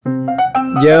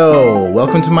Yo,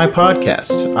 welcome to my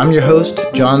podcast. I'm your host,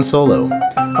 John Solo.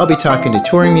 I'll be talking to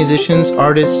touring musicians,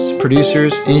 artists,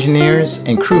 producers, engineers,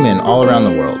 and crewmen all around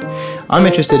the world. I'm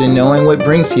interested in knowing what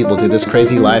brings people to this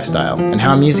crazy lifestyle and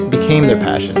how music became their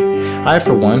passion. I,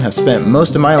 for one, have spent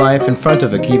most of my life in front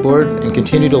of a keyboard and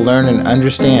continue to learn and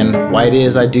understand why it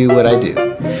is I do what I do.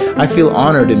 I feel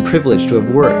honored and privileged to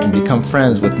have worked and become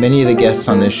friends with many of the guests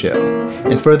on this show.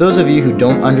 And for those of you who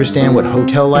don't understand what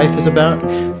hotel life is about,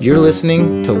 you're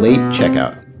listening to Late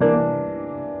Checkout.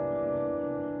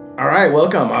 All right,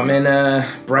 welcome. I'm in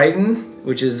Brighton,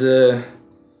 which is the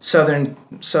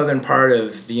southern part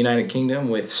of the United Kingdom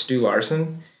with Stu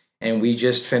Larson. And we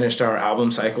just finished our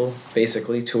album cycle,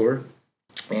 basically, tour.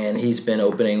 And he's been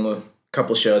opening a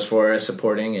couple shows for us,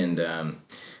 supporting, and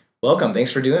welcome.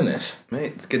 Thanks for doing this.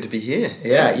 Mate, it's good to be here.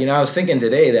 Yeah, I was thinking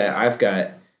today that I've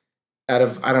got, out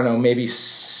of, I don't know, maybe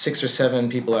 6 or 7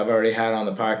 people I've already had on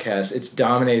the podcast, it's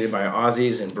dominated by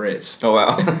Aussies and Brits. Oh,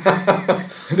 wow.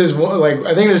 There's one,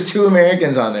 I think there's 2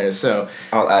 Americans on there, so.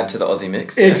 I'll add to the Aussie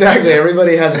mix. Exactly.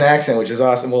 Everybody has an accent, which is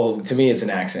awesome. Well, to me, it's an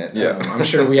accent. Yeah. I'm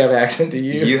sure we have an accent to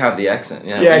you. You have the accent,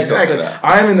 yeah. Yeah, exactly.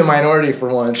 I'm in the minority for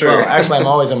one. True. Well, actually, I'm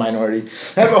always a minority.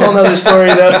 That's a whole nother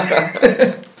story,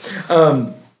 though.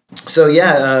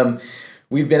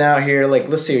 We've been out here,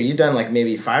 let's see, you've done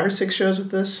maybe 5 or 6 shows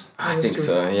with this? I think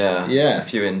so, yeah. Yeah. A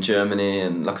few in Germany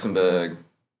and Luxembourg,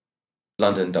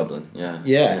 London, Dublin, yeah.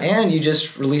 Yeah, and you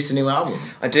just released a new album.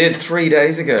 I did 3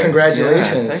 days ago.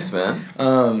 Congratulations. Yeah, thanks,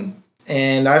 man.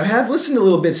 And I have listened to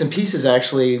little bits and pieces,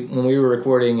 actually, when we were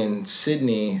recording in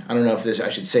Sydney. I don't know if I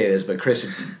should say this, but Chris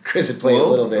had played a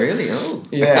little bit. Really? Oh.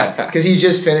 Yeah, because he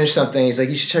just finished something. He's like,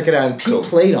 you should check it out. And Pete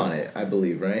played on it, I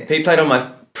believe, right? He played on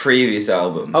my previous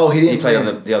album. Oh, he didn't. He played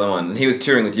on the other one. And he was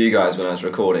touring with you guys when I was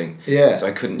recording. Yeah. So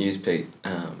I couldn't use Pete.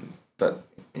 But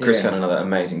Chris found another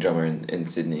amazing drummer in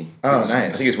Sydney. Oh, nice. I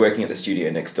think he was working at the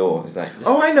studio next door. He's like,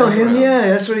 I know him. Around. Yeah,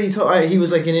 that's what he told. He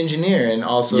was an engineer and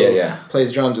also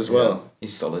plays drums as well. Yeah.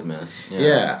 He's solid, man.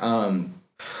 Yeah.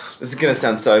 This is gonna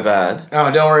sound so bad.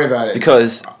 Oh, don't worry about it.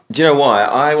 Because do you know why?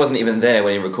 I wasn't even there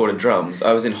when he recorded drums.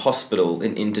 I was in hospital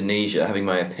in Indonesia having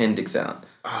my appendix out.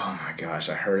 Oh my gosh,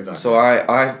 I heard about that. So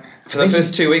I for the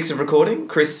first 2 weeks of recording,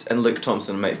 Chris and Luke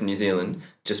Thompson, a mate from New Zealand,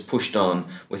 just pushed on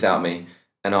without me,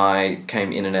 and I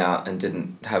came in and out and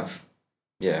didn't have,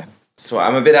 So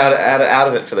I'm a bit out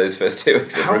of it for those first 2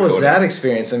 weeks of recording. How was that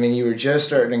experience? I mean, you were just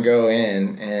starting to go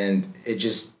in, and it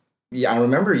just, I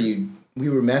remember we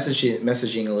were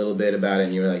messaging a little bit about it,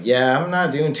 and you were like, yeah, I'm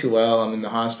not doing too well, I'm in the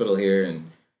hospital here, and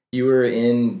you were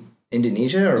in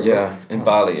Indonesia? Or in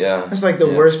Bali, yeah. That's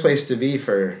the worst place to be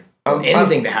for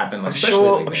anything to happen. I'm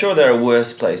sure there are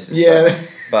worse places. Yeah.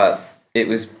 But it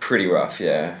was pretty rough,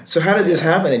 yeah. So how did this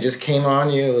happen? It just came on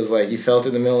you? It was you felt it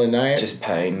in the middle of the night? Just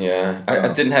pain, yeah. I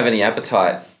didn't have any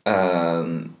appetite.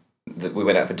 We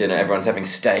went out for dinner, everyone's having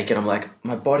steak, and I'm like,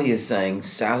 my body is saying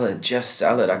salad, just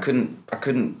salad. I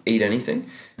couldn't eat anything.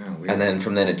 Oh, weird. And then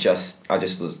from then I just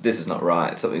was, this is not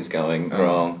right, something's going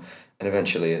wrong. And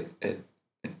eventually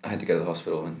I had to go to the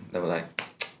hospital, and they were like,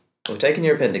 we're taking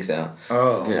your appendix out.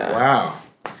 Oh, yeah. Wow.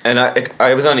 And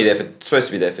I was only supposed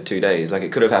to be there for 2 days.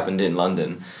 It could have happened in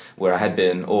London, where I had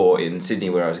been, or in Sydney,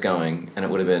 where I was going, and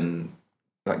it would have been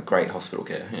great hospital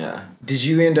care. Yeah. Did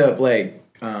you end up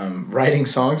writing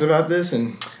songs about this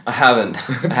and? I haven't.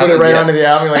 Put it right onto the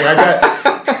album. I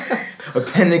got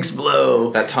appendix blow.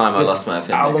 That time I lost my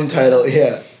appendix. Album title,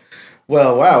 yeah.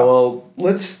 Well, wow. Well,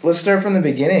 let's start from the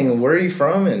beginning. Where are you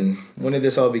from, and when did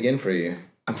this all begin for you?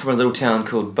 I'm from a little town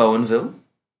called Bowenville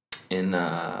in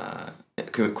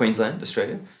Queensland,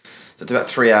 Australia. So it's about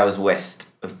 3 hours west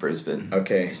of Brisbane.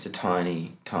 Okay. Just a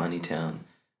tiny, tiny town.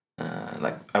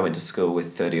 I went to school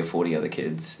with 30 or 40 other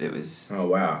kids. It was... Oh,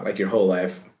 wow. Your whole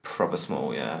life? Proper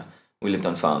small, yeah. We lived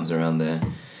on farms around there.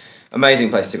 Amazing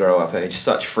place to grow up, Just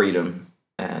such freedom.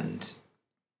 And,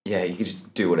 yeah, you could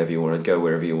just do whatever you wanted, go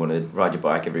wherever you wanted, ride your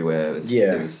bike everywhere.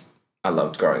 I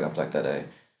loved growing up like that,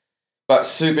 But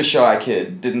super shy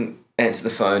kid, didn't answer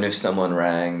the phone if someone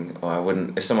rang,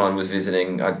 or if someone was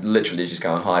visiting, I'd literally just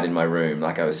go and hide in my room.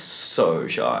 I was so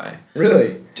shy.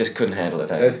 Really? Just couldn't handle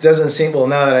it, It doesn't seem, well,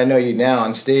 now that I know you now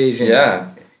on stage, and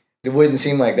it wouldn't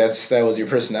seem like that was your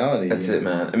personality. That's it,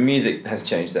 man. And music has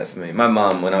changed that for me. My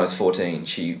mum, when I was 14,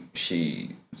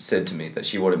 she said to me that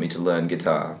she wanted me to learn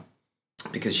guitar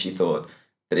because she thought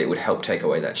that it would help take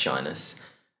away that shyness.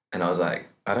 And I was like,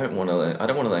 I don't want to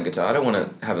learn guitar. I don't want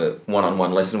to have a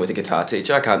one-on-one lesson with a guitar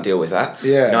teacher. I can't deal with that.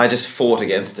 Yeah. I just fought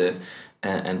against it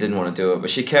and didn't want to do it.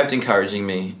 But she kept encouraging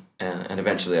me, and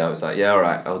eventually I was like, yeah, all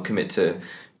right, I'll commit to,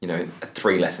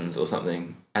 3 lessons or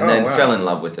something. And fell in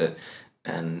love with it.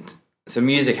 And so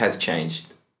music has changed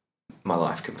my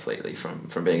life completely from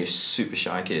being a super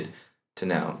shy kid to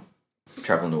now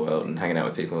traveling the world and hanging out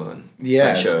with people and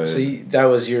playing shows. So that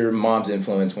was your mom's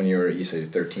influence when you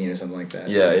said 13 or something like that?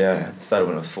 Yeah. Started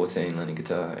when I was 14 learning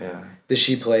guitar, yeah. Does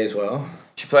she play as well?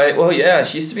 She played, well, yeah,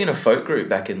 she used to be in a folk group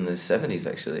back in the 70s,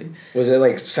 actually. Was it,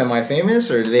 like, semi-famous,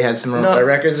 or did they had some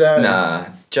records out? Nah,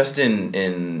 just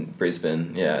in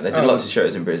Brisbane, yeah. They did lots of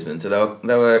shows in Brisbane, so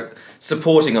they were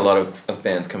supporting a lot of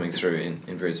bands coming through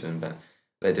in Brisbane, but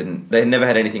they never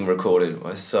had anything recorded.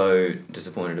 I was so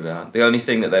disappointed about. The only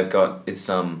thing that they've got is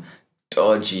some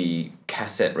dodgy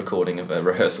cassette recording of a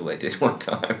rehearsal they did one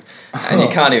time, and you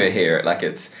can't even hear it. Like,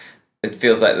 it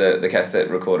feels like the cassette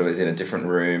recorder is in a different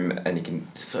room, and you can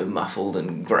so muffled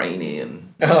and grainy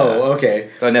and.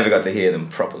 Okay. So I never got to hear them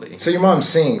properly. So your mom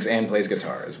sings and plays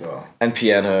guitar as well. And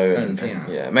piano. And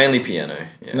piano. Yeah, mainly piano.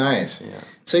 Yeah. Nice. Yeah.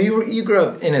 So you grew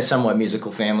up in a somewhat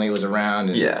musical family. Was around.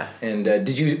 And, yeah. And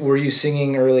were you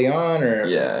singing early on, or?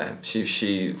 Yeah,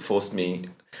 she forced me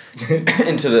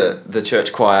into the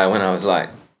church choir when I was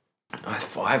like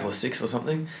 5 or 6 or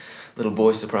something. Little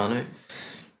boy soprano.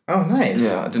 Oh, nice.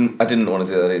 Yeah, I didn't want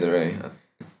to do that either.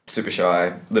 Super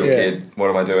shy, little kid. What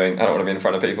am I doing? I don't want to be in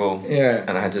front of people. Yeah.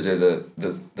 And I had to do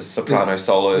the soprano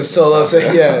solos. The solos,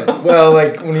 yeah. Well,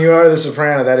 like when you are the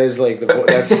soprano, that is like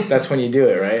that's when you do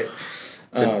it,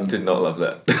 right? Did not love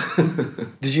that.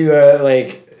 Did you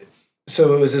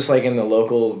So was this like in the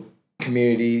local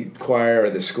community choir or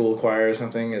the school choir or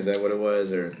something? Is that what it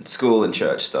was, or school and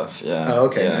church stuff? Yeah. Oh,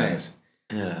 okay, yeah. nice.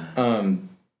 Yeah.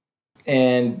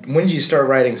 And when did you start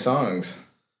writing songs?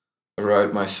 I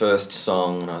wrote my first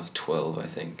song when I was 12, I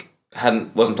think.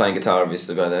 Wasn't playing guitar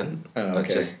obviously by then. Oh,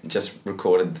 okay. I just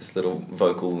recorded this little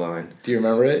vocal line. Do you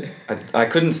remember it? I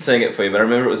couldn't sing it for you, but I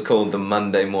remember it was called The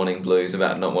Monday Morning Blues,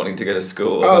 about not wanting to go to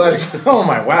school. Oh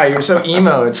my wow, you're so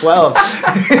emo at 12.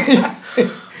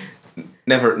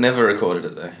 Never recorded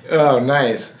it though. Oh,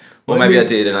 nice. Well, maybe I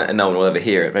did and no one will ever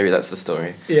hear it. Maybe that's the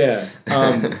story. Yeah.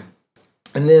 And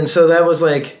then so that was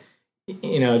like,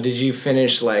 did you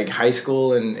finish like high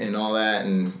school and all that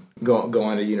and go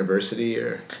on to university,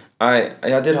 or? I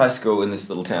did high school in this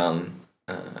little town.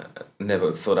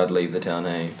 Never thought I'd leave the town,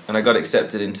 and I got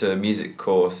accepted into a music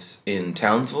course in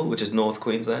Townsville, which is North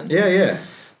Queensland. Yeah.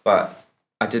 But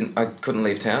I couldn't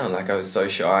leave town. Like, I was so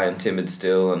shy and timid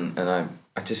still, and I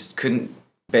just couldn't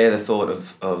bear the thought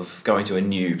of going to a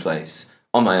new place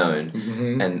on my own,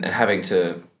 mm-hmm. and having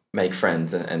to make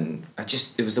friends, and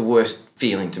it was the worst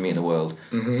feeling to me in the world.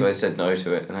 Mm-hmm. So I said no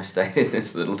to it, and I stayed in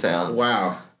this little town.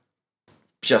 Wow.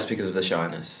 Just because of the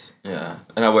shyness. Yeah.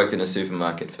 And I worked in a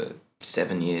supermarket for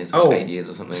 7 years or 8 years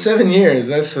or something. 7 years,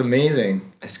 that's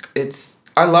amazing.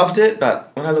 I loved it,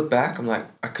 but when I look back, I'm like,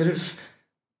 I could have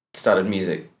started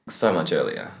music so much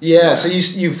earlier. Yeah, so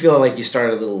you feel like you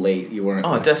started a little late. You weren't.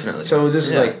 Oh, definitely. So this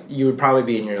is like, you would probably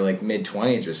be in your like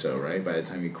mid-20s or so, right? By the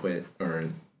time you quit, or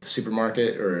the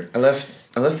supermarket, or. I left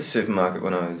the supermarket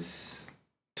when I was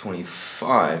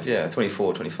 25. Yeah,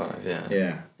 24, 25. Yeah.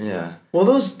 Yeah. Yeah. Well,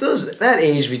 that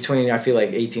age between, I feel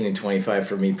like 18 and 25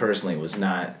 for me personally was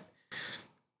not.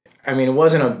 I mean, it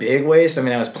wasn't a big waste. I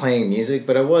mean, I was playing music,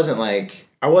 but I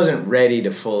wasn't ready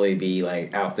to fully be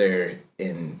like out there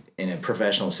in a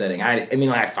professional setting. I mean,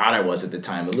 like, I thought I was at the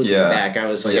time, but looking back, I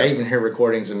was like, I even hear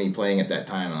recordings of me playing at that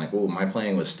time. I'm like, oh, my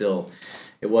playing was still,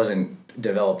 it wasn't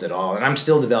developed at all, and I'm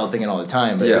still developing it all the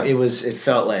time. But it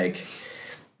felt like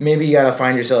maybe you gotta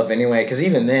find yourself anyway. Because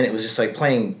even then, it was just like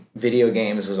playing video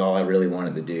games was all I really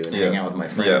wanted to do, and hang out with my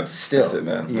friends. Yeah, still, that's it,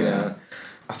 man. You know,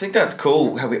 I think that's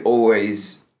cool how we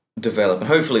always develop, and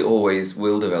hopefully always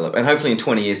will develop, and hopefully in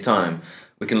 20 years time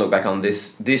we can look back on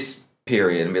this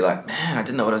period and be like, man, I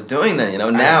didn't know what I was doing then,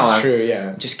 now true,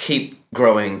 yeah. Just keep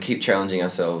growing, keep challenging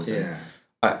ourselves. Yeah.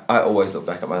 I always look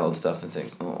back at my old stuff and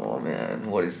think, oh man,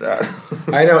 what is that?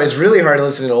 I know, it's really hard to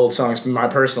listen to old songs, my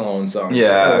personal own songs.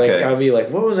 Yeah, like, okay. I'll be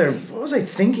like, what was I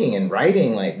thinking and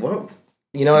writing? Like, what?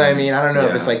 You know what I mean? I don't know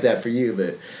if it's like that for you,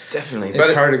 but definitely,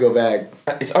 it's hard to go back.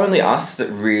 It's only us that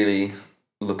really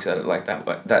looks at it like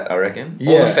that, I reckon.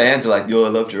 Yeah. All the fans are like, yo, I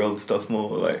loved your old stuff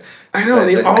more. Like, I know,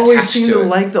 they always seem to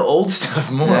like the old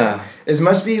stuff more. Yeah. It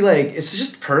must be like, it's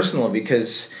just personal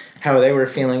because how they were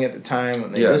feeling at the time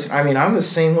when they listen. I mean, I'm the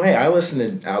same way. I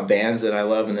listen to bands that I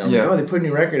love, and they're like, oh, they put a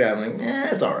new record out. I'm like,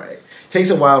 it's all right. It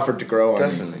takes a while for it to grow on.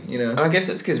 Definitely. And I guess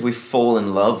it's because we fall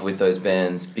in love with those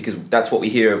bands because that's what we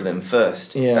hear of them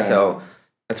first. Yeah.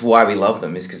 That's why we love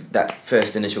them, is because that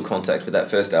first initial contact with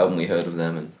that first album we heard of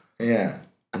them.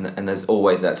 And there's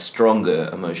always that stronger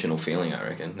emotional feeling, I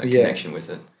reckon, that connection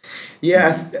with it.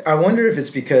 Yeah, I wonder if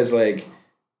it's because, like,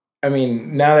 I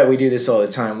mean, now that we do this all the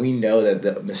time, we know that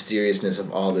the mysteriousness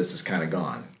of all this is kind of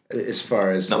gone. as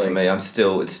far as not for me. It's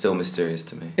still mysterious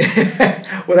to me.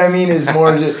 What I mean is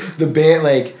more the band,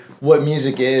 like what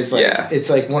music is. Like, yeah.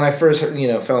 It's like when I first, fell in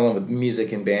love with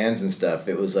music and bands and stuff,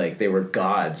 it was like they were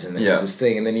gods and it was this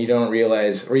thing. And then you don't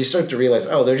realize, or you start to realize,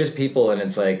 oh, they're just people, and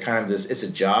it's like kind of this, it's a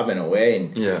job in a way.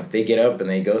 And they get up and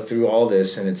they go through all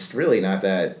this, and it's really not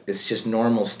that, it's just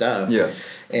normal stuff. Yeah.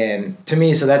 And to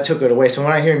me, so that took it away. So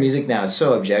when I hear music now, it's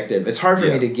so objective. It's hard for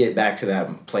me to get back to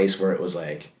that place where it was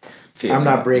like, I'm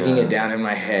not breaking it down in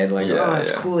my head. Like,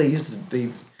 it's cool.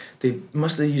 They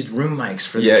must have used room mics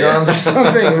for the drums or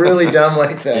something really dumb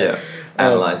like that. Yeah,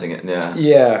 analyzing it. Yeah.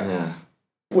 Yeah.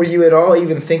 Were you at all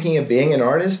even thinking of being an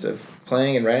artist, of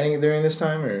playing and writing during this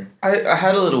time, or? I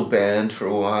had a little band for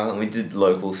a while, and we did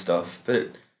local stuff. And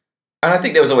I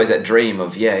think there was always that dream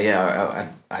of I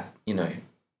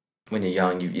when you're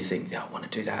young, you think, I want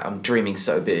to do that. I'm dreaming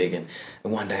so big, and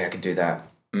one day I could do that.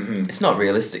 Mm-hmm. It's not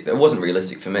realistic. It wasn't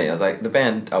realistic for me. I was like, the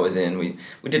band I was in, we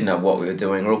didn't know what we were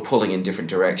doing. We were all pulling in different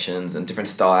directions and different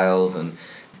styles, and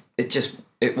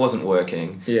it wasn't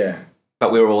working. Yeah.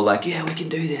 But we were all like, we can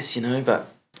do this, but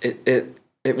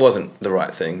it wasn't the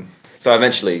right thing. So I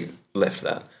eventually left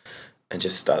that and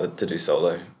just started to do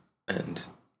solo, and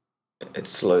it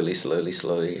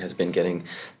slowly has been getting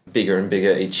bigger and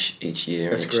bigger each year.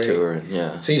 That's and each great. tour.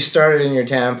 And, So you started in your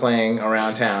town playing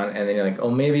around town, and then you're like,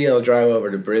 oh, maybe I'll drive over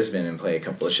to Brisbane and play a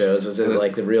couple of shows. Was it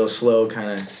like the real slow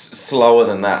kind of? Slower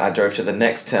than that. I drove to the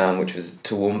next town, which was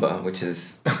Toowoomba, which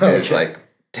is like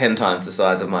 10 times the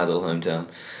size of my little hometown.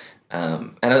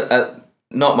 And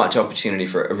not much opportunity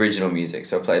for original music,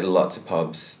 so I played lots of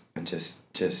pubs and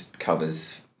just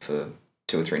covers for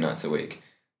 2 or 3 nights a week.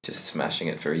 Just smashing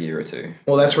it for a year or two.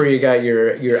 Well, that's where you got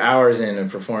your hours in of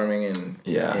performing and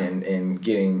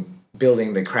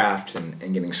building the craft and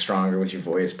getting stronger with your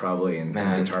voice probably and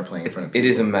guitar playing in front of people.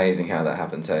 It is amazing how that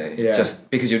happens, hey? Yeah.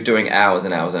 Just because you're doing hours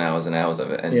and hours and hours and hours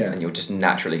of it and you're just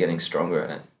naturally getting stronger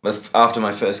at it. But after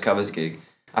my first covers gig,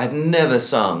 I had never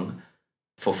sung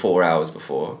for 4 hours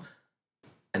before.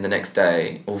 And the next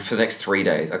day, or for the next 3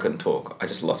 days, I couldn't talk. I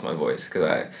just lost my voice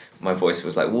because my voice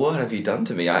was like, "What have you done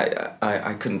to me?"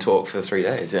 I couldn't talk for 3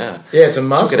 days. Yeah. Yeah, it's a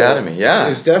muscle. Took it out of me. Yeah.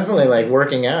 It's definitely like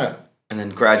working out. And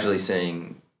then gradually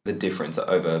seeing the difference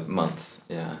over months.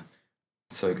 Yeah.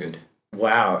 So good.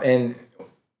 Wow. And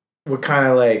what kind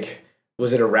of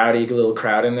was it a rowdy little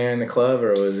crowd in there in the club,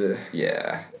 or was it?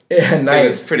 Yeah. Yeah, nice.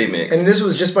 It was pretty mixed. And this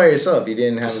was just by yourself. You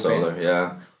didn't have just a band. solo.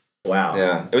 Yeah. Wow.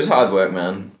 Yeah. It was hard work,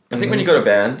 man. I think when you got a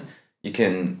band, you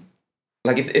can,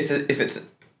 like, if it's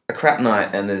a crap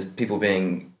night and there's people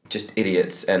being just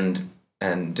idiots and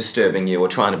disturbing you or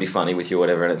trying to be funny with you or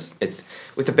whatever, and it's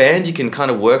with the band you can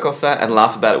kind of work off that and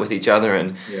laugh about it with each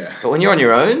other, but when you're on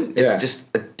your own, it's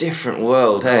just a different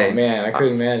world. Hey, oh man, I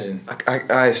couldn't imagine.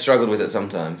 I struggled with it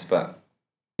sometimes, but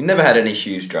you never had any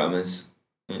huge dramas.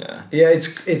 Yeah. Yeah,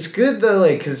 it's good though,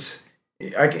 because.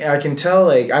 I can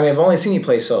tell, I've only seen you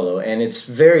play solo, and it's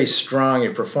very strong,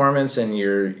 your performance and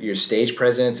your stage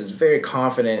presence. It's very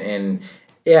confident, and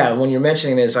when you're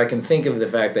mentioning this, I can think of the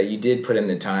fact that you did put in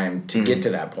the time to get to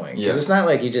that point. Because it's not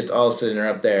like you just all sitting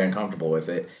up there and comfortable with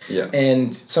it. Yeah.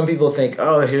 And some people think,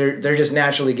 they're just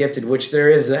naturally gifted, which there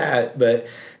is that, but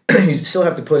you still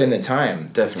have to put in the time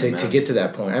to get to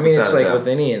that point. I mean, it's like with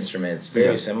any instrument, it's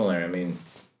very similar. I mean,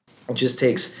 it just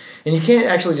takes... And you can't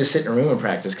actually just sit in a room and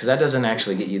practice, because that doesn't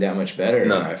actually get you that much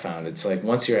better, I found. It's like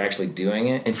once you're actually doing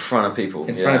it... In front of people.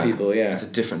 It's a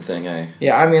different thing, eh?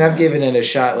 Yeah, I mean, I've given it a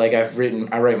shot.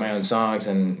 I write my own songs,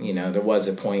 and, there was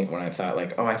a point when I thought,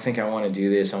 I think I want to do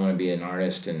this. I want to be an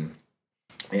artist, and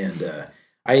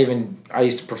I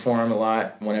used to perform a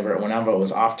lot whenever I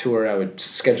was off tour. I would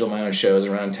schedule my own shows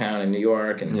around town in New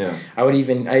York, and I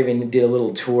even did a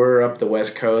little tour up the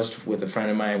West Coast with a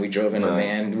friend of mine. We drove in a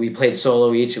van. We played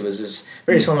solo each. It was this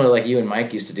very similar to like you and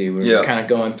Mike used to do. We were just kind of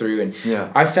going through, and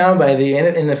I found by the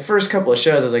end, in the first couple of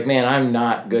shows, I was like, man, I'm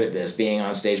not good at this, being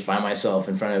on stage by myself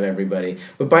in front of everybody.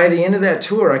 But by the end of that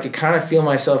tour, I could kind of feel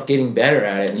myself getting better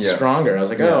at it and stronger. I was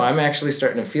like, I'm actually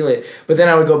starting to feel it. But then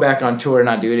I would go back on tour and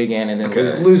not do it again, and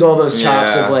then lose all those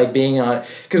chops of being on,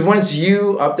 because once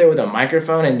you up there with a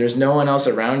microphone and there's no one else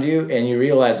around you, and you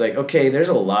realize okay, there's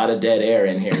a lot of dead air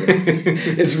in here.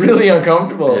 It's really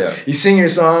uncomfortable. You sing your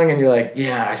song and you're like,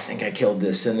 I think I killed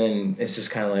this, and then it's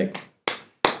just kind of like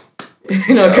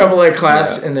a couple of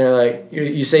claps and they're like,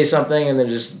 you say something and then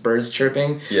just birds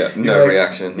chirping. No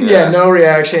reaction. No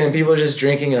reaction, and people are just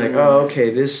drinking. You're like, oh, okay,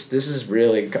 this is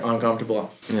really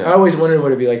uncomfortable. I always wondered what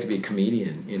it'd be like to be a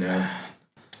comedian,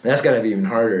 That's got to be even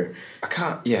harder. I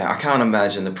can't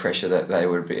imagine the pressure that they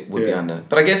would be under.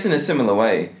 But I guess in a similar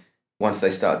way, once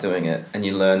they start doing it, and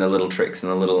you learn the little tricks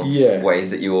and the little ways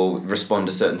that you will respond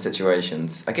to certain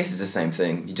situations. I guess it's the same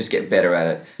thing. You just get better at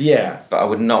it. Yeah. But I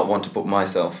would not want to put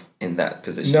myself in that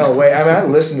position. No way. I mean, I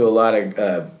listen to a lot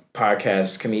of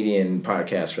comedian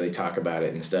podcasts where they talk about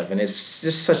it and stuff, and it's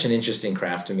just such an interesting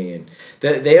craft to me. And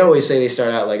they always say they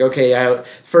start out like, okay,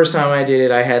 first time I did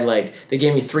it, I had they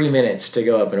gave me 3 minutes to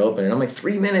go up and open, and I'm like,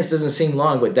 3 minutes doesn't seem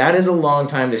long, but that is a long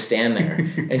time to stand there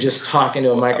and just talk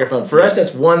into a microphone. For us,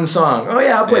 that's one song. Oh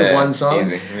yeah, I'll play one song.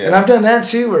 Easy. Yeah. And I've done that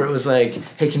too, where it was like,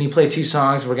 hey, can you play 2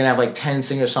 songs? We're gonna have 10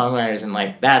 singer-songwriters, and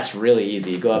that's really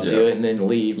easy. You go up, do it, and then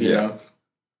leave. You know.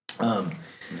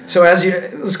 So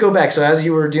let's go back. So as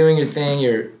you were doing your thing,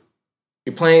 you're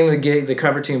playing the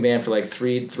cover tune band for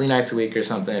three nights a week or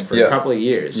something for a couple of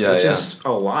years, which is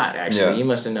a lot actually. Yeah. You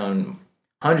must have known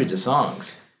hundreds of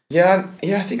songs. Yeah,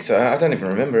 I think so. I don't even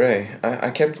remember.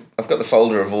 I've got the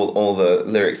folder of all the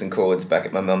lyrics and chords back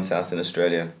at my mum's house in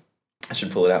Australia. I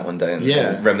should pull it out one day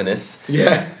and reminisce.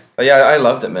 Yeah. But yeah, I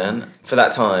loved it, man. For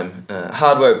that time,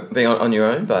 hard work being on your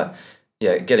own, but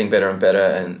yeah, getting better and better,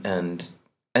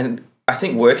 and I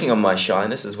think working on my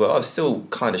shyness as well. I was still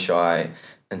kind of shy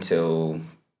until,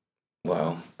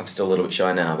 I'm still a little bit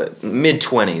shy now, but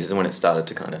mid-20s is when it started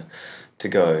to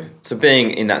go. So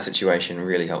being in that situation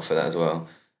really helped for that as well.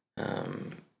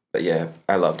 But yeah,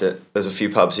 I loved it. There's a few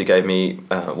pubs who gave me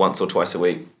once or twice a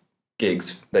week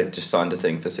gigs. They just signed a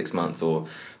thing for 6 months or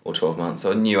 12 months.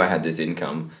 So I knew I had this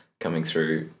income coming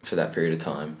through for that period of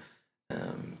time.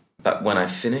 But when I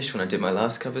did my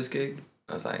last covers gig,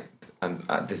 I was like,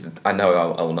 I know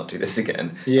I will not do this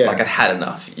again. Yeah. I'd had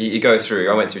enough. You go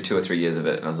through. I went through 2 or 3 years of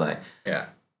it, and I was like,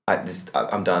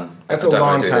 I'm done. That's a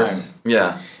long time.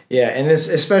 Yeah. Yeah, and this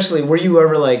especially. Were you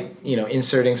ever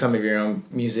inserting some of your own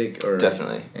music or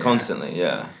definitely constantly?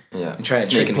 Yeah. And trying to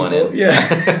sneak one in.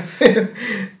 Yeah.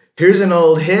 Here's an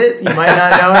old hit. You might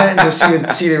not know it, and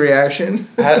just see the reaction.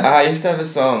 I used to have a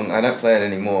song. I don't play it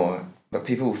anymore. But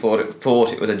people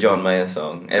thought it was a John Mayer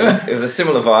song. It was a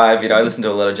similar vibe. I listened to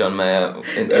a lot of John Mayer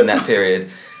in that period,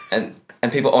 and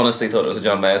people honestly thought it was a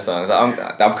John Mayer song. I was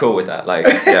like, I'm cool with that.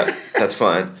 That's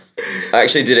fine. I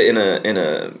actually did it in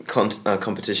a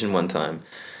competition one time,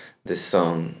 this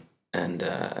song, and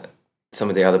some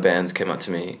of the other bands came up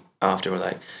to me after, were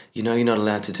like, you're not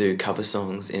allowed to do cover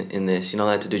songs in this. You're not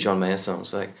allowed to do John Mayer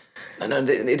songs. Like, no,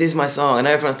 it is my song. I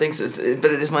know everyone thinks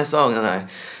but it is my song, and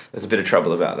there's a bit of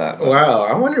trouble about that. But. Wow,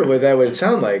 I wonder what that would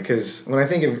sound like, because when I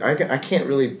think of, I can't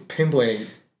really pinpoint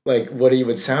what he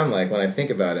would sound like when I think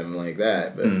about him like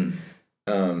that. But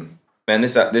man,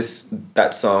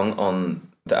 that song on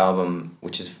the album,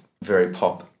 which is very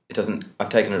pop. I've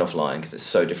taken it offline because it's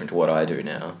so different to what I do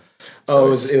now. So it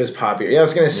was poppier. Yeah, I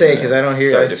was gonna say, because I don't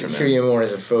hear you more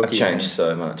as a folky. I've changed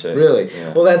so much. Really?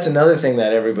 Yeah. Well, that's another thing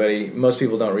that most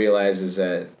people don't realize is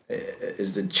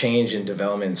the change in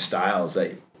development styles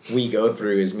that we go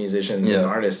through as musicians and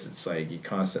artists. It's like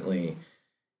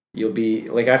you'll be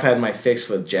I've had my fix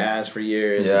with jazz for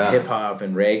years, and hip hop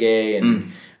and reggae,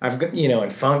 and I've got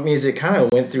and funk music. Kind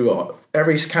of went through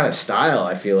every kind of style,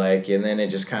 I feel like, and then it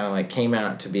just kind of came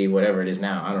out to be whatever it is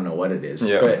now. I don't know what it is,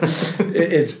 but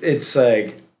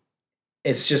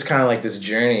it's just kind of this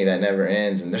journey that never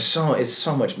ends, and it's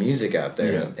so much music out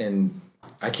there, and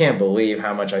I can't believe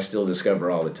how much I still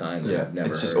discover all the time that I've never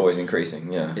it's just heard. Always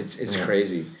increasing. It's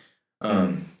crazy.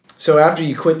 So after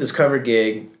you quit this cover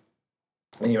gig,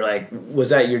 and you're like, was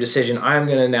that your decision? I'm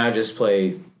gonna now just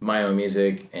play my own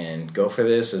music and go for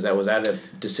this. Was that a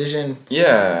decision?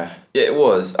 Yeah, it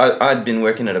was. I'd been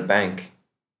working at a bank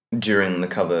during the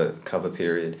cover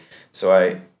period, so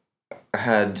I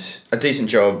had a decent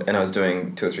job, and I was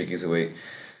doing 2 or 3 gigs a week,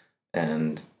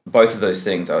 and both of those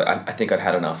things I think I'd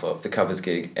had enough of, the covers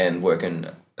gig and working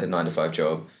a 9-to-5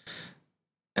 job.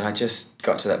 And I just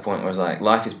got to that point where I was like,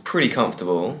 life is pretty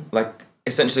comfortable,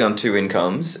 essentially on 2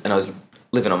 incomes, and I was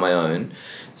living on my own.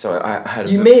 So I had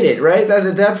You made it, right? That's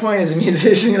at that point as a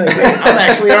musician, you're like, wait, I'm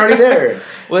actually already there.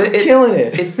 Well, killing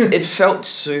it. It felt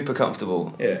super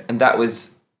comfortable. Yeah. And that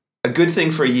was a good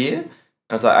thing for a year.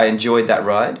 I was like, I enjoyed that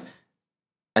ride.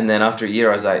 And then after a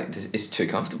year, I was like, this is too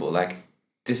comfortable.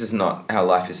 This is not how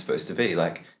life is supposed to be.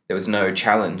 There was no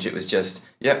challenge. It was just,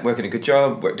 working a good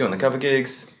job, doing the cover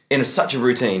gigs, in such a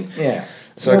routine. Yeah.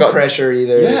 So no pressure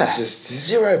either. Yeah. It's just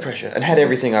zero pressure. And had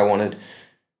everything I wanted.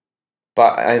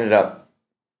 But I ended up,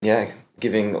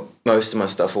 giving most of my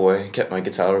stuff away. Kept my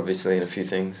guitar, obviously, and a few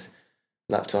things.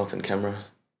 Laptop and camera.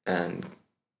 And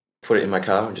put it in my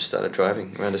car and just started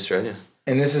driving around Australia.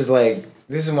 And this is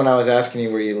when I was asking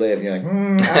you where you live. And you're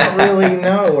like, I don't really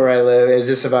know where I live. Is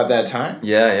this about that time?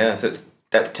 Yeah. So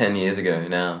that's 10 years ago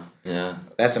now. Yeah.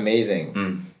 That's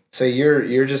amazing. So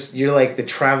you're like the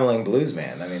traveling blues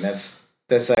man. I mean, that's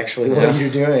actually what you're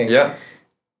doing. Yeah.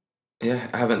 Yeah,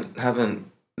 I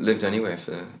haven't lived anywhere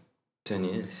for 10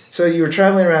 years. So you were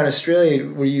traveling around Australia.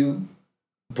 Were you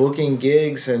booking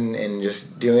gigs and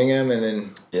just doing them and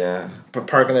then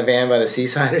parking the van by the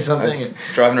seaside or something? I was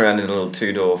driving around in a little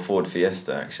 2-door Ford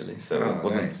Fiesta, actually. So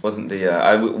it wasn't the...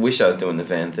 I wish I was doing the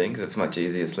van thing, because it's much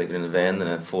easier sleeping in a van than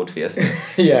a Ford Fiesta.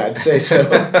 Yeah, I'd say so.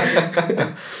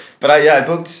 But I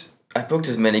booked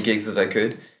as many gigs as I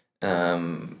could.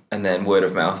 And then word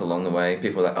of mouth along the way.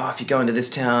 People are like, if you go into this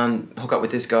town, hook up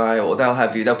with this guy, or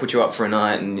they'll put you up for a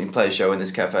night and you play a show in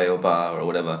this cafe or bar or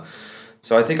whatever.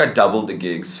 So I think I doubled the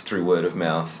gigs through word of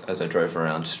mouth as I drove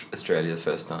around Australia the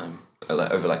first time,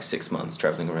 over like 6 months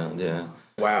traveling around. Yeah.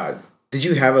 Wow. Did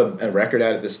you have a record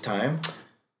out at this time?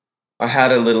 I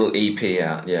had a little EP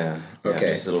out, yeah. Okay.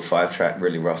 Just a little 5-track,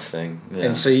 really rough thing. Yeah.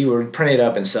 And so you would print it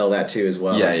up and sell that too as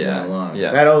well.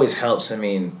 Yeah. That always helps. I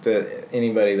mean,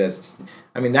 that's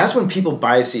when people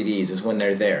buy CDs, is when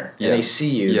they're there and they see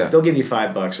you. Yeah. They'll give you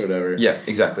 $5 or whatever. Yeah,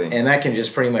 exactly. And that can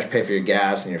just pretty much pay for your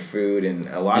gas and your food and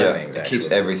a lot of things. It keeps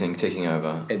everything ticking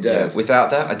over. It does. Yeah. Without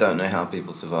that, I don't know how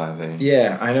people survive.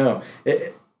 Yeah, I know.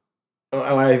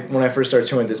 When I first started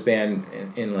touring with this band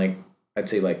in like, I'd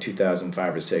say like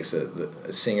 2005 or 6,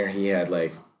 a singer, he had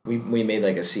like, we made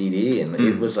like a CD, and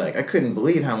it was like, I couldn't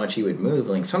believe how much he would move.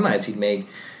 Like some nights he'd make,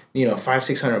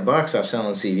 $500-600 off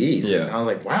selling CDs. Yeah. And I was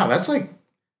like, wow, that's like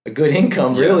a good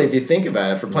income, really, if you think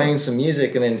about it, for playing some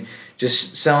music and then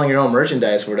just selling your own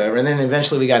merchandise or whatever. And then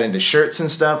eventually we got into shirts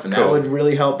and stuff, and that would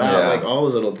really help out, like all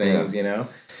those little things,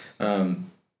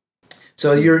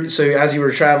 So as you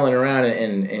were traveling around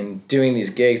and doing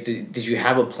these gigs, did you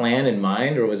have a plan in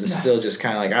mind, or was it still just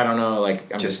kind of like, I don't know,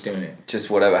 like I'm just doing it? Just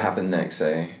whatever happened next,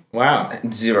 Wow.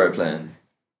 Zero plan.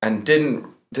 And didn't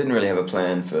really have a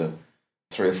plan for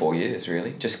 3 or 4 years,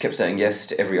 really. Just kept saying yes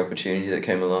to every opportunity that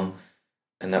came along.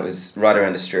 And that was right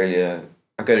around Australia.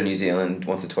 I go to New Zealand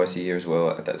once or twice a year as well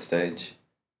at that stage.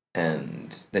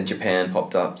 And then Japan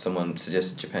popped up. Someone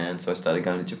suggested Japan, so I started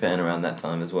going to Japan around that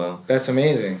time as well. That's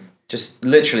amazing. Just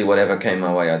literally whatever came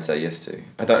my way, I'd say yes to.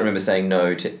 I don't remember saying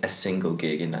no to a single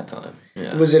gig in that time.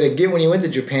 Yeah. Was it a gig when you went to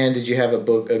Japan? Did you have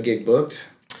a gig booked?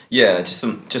 Yeah,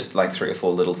 just like 3 or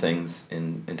 4 little things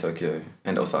in Tokyo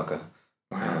and Osaka.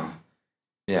 Wow.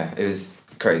 Yeah, it was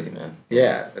crazy, man.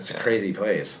 Yeah, it's a crazy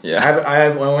place. Yeah. I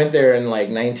went there in like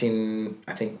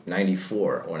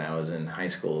 94 when I was in high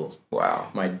school. Wow.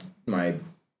 The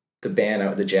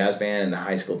jazz band and the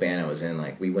high school band I was in,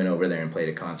 like we went over there and played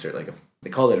a concert, they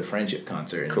called it a friendship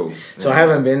concert. Cool. So I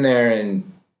haven't been there in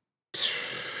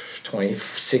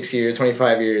 26 years,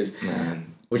 25 years.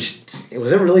 Man. Which,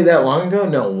 was it really that long ago?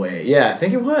 No way. Yeah, I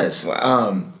think it was.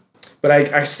 Wow. But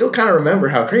I still kind of remember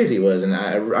how crazy it was, and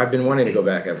I've been wanting to go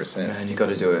back ever since. Man, you got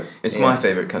to do it. It's my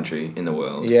favorite country in the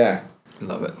world. Yeah.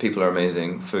 Love it. People are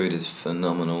amazing. Food is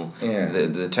phenomenal. Yeah.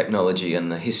 The technology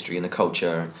and the history and the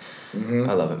culture. Mm-hmm.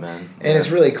 I love it, man. And it's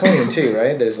really clean too,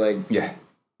 right? There's like I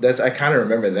kind of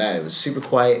remember that. It was super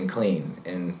quiet and clean,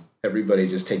 and everybody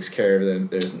just takes care of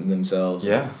themselves.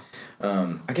 Yeah.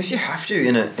 I guess you have to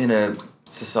in a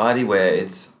society where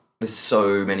there's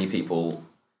so many people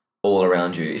all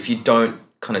around you. If you don't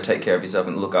kind of take care of yourself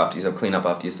and look after yourself, clean up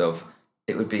after yourself,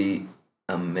 it would be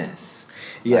a mess.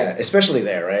 Yeah, especially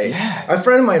there, right? Yeah. A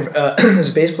friend of mine, there's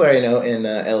a bass player I know in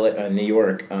New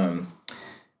York,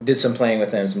 did some playing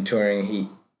with him, some touring.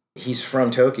 He's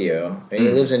from Tokyo, and he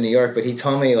lives in New York, but he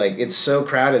told me, like, it's so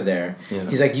crowded there. Yeah.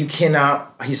 He's like,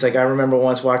 I remember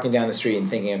once walking down the street and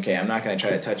thinking, okay, I'm not going to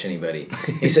try to touch anybody.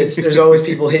 He said, there's always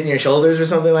people hitting your shoulders or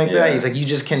something like that. He's like, you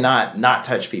just cannot not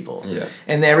touch people. Yeah.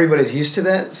 And everybody's used to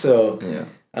that, so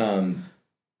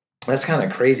that's kind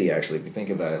of crazy, actually, if you think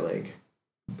about it, like,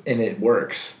 and it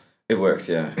works. It works,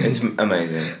 yeah. It's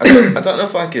amazing. I don't know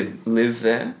if I could live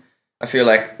there. I feel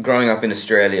like growing up in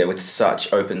Australia with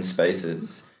such open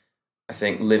spaces, I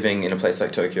think living in a place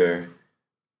like Tokyo,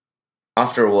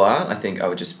 after a while, I think I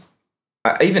would just...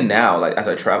 even now, like as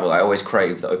I travel, I always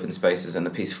crave the open spaces and the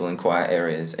peaceful and quiet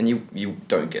areas. And you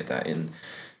don't get that in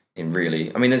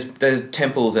really... I mean, there's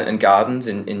temples and gardens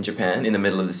in Japan, in the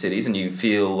middle of the cities, and you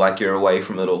feel like you're away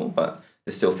from it all, but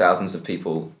there's still thousands of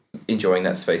people enjoying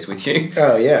that space with you.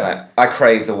 Oh, yeah. I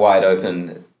crave the wide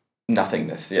open...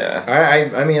 nothingness, yeah.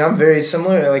 I mean, I'm very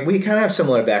similar. Like, we kind of have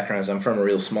similar backgrounds. I'm from a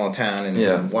real small town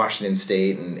in Washington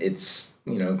State, and it's,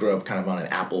 grew up kind of on an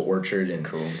apple orchard, and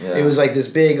cool. Yeah. It was like this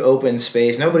big open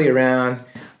space, nobody around.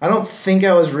 I don't think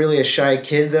I was really a shy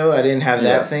kid, though. I didn't have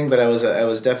that thing, but I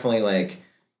was definitely like,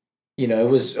 you know, it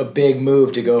was a big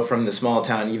move to go from the small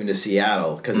town even to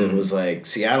Seattle, because it was like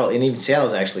Seattle, and even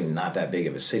Seattle's actually not that big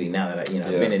of a city now that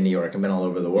I've been in New York and been all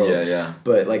over the world. Yeah.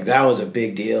 But like that was a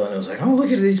big deal, and it was like, oh,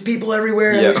 look at these people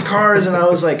everywhere and these cars, and I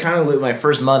was like, kind of my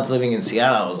first month living in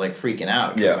Seattle, I was like freaking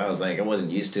out because I was like, I wasn't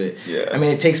used to it. Yeah. I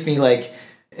mean, it takes me like.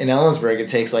 In Ellensburg, it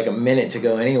takes like a minute to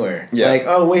go anywhere. Yeah. Like,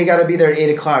 oh, we got to be there at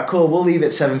 8 o'clock. Cool, we'll leave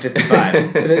at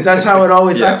 7:55. That's how it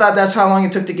always. I thought that's how long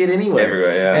it took to get anywhere.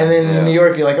 Everywhere, yeah. And then in New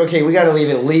York, you're like, okay, we got to leave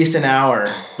at least an hour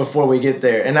before we get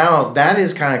there. And now that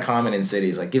is kind of common in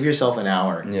cities. Like, give yourself an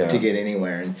hour to get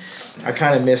anywhere. And I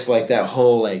kind of miss like that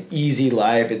whole like easy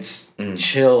life. It's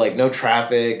chill, like no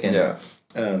traffic, and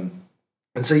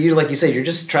and so you, like you said, you're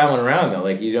just traveling around though.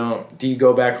 Like, you don't. Do you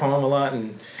go back home a lot?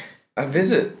 And I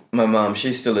visit my mum.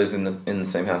 She still lives in the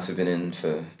same house we've been in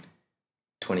for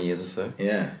 20 years or so.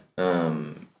 Yeah.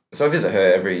 So I visit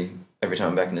her every time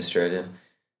I'm back in Australia,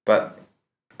 but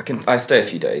I stay a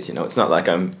few days. You know, it's not like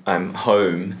I'm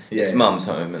home. Yeah, it's mum's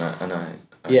home, and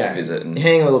I visit and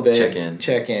hang a little bit,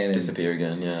 check in, disappear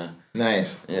again. Yeah.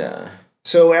 Nice. Yeah.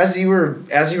 So as you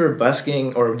were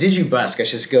busking, or did you busk? I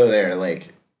should just go there.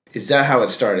 Like, is that how it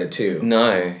started too?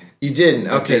 No. You didn't.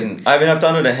 Okay. I didn't. I mean, I've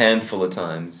done it a handful of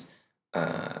times.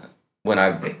 When I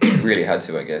really had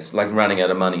to, I guess, like running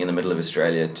out of money in the middle of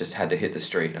Australia, just had to hit the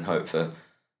street and hope for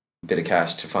a bit of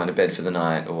cash to find a bed for the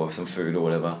night or some food or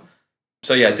whatever.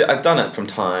 So yeah, I've done it from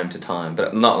time to time,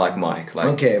 but not like Mike.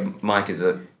 Like, Mike is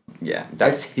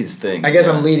that's his thing. I guess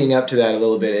I'm leading up to that a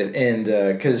little bit, and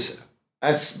because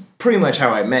that's pretty much how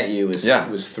I met you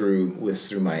was through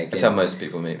Mike. That's how most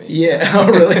people meet me. Yeah.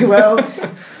 Oh, really? Well,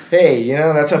 hey, you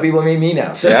know, that's how people meet me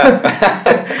now. So,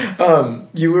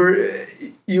 you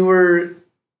were.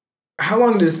 How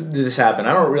long did this happen?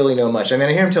 I don't really know much. I mean,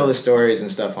 I hear him tell the stories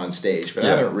and stuff on stage, but I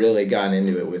haven't really gotten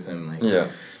into it with him. Like,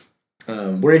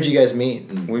 where did you guys meet?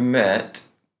 We met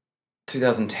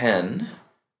 2010.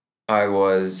 It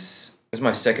was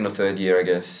my second or third year, I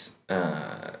guess,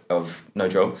 of no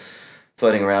job,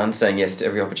 floating around, saying yes to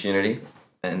every opportunity.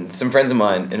 And some friends of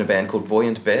mine in a band called Boy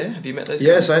and Bear. Have you met those guys?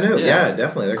 Yes, I know. Yeah,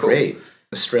 definitely. They're great.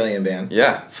 Australian band.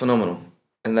 Yeah, phenomenal.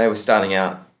 And they were starting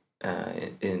out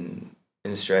in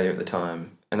Australia at the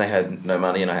time, and they had no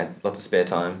money, and I had lots of spare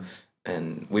time,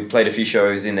 and we'd played a few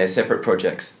shows in their separate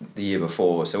projects the year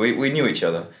before, so we knew each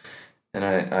other, and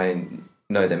I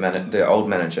know their old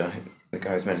manager, the guy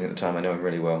who was managing at the time. I know him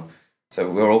really well, so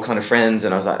we were all kind of friends,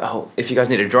 and I was like, oh, if you guys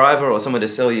need a driver or someone to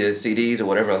sell your CDs or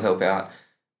whatever, I'll help out.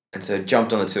 And so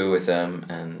jumped on the tour with them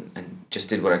and just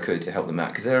did what I could to help them out,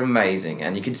 because they're amazing,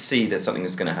 and you could see that something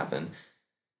was going to happen.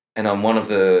 And on one of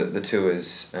the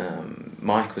tours,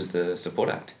 Mike was the support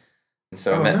act. And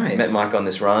so I met Mike on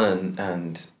this run,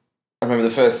 and I remember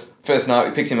the first night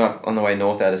we picked him up on the way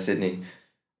north out of Sydney,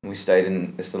 and we stayed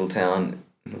in this little town,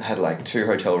 had like 2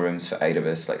 hotel rooms for 8 of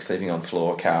us, like sleeping on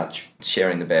floor, couch,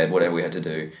 sharing the bed, whatever we had to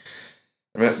do.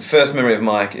 The first memory of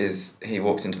Mike is he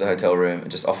walks into the hotel room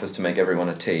and just offers to make everyone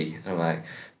a tea. And I'm like,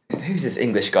 who's this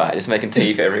English guy just making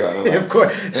tea for everyone? Like, of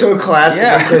course. So classic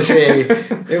and cliche.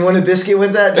 They want a biscuit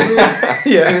with that too?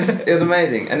 Yeah. It was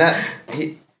amazing. And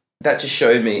that just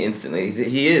showed me instantly.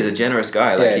 He is a generous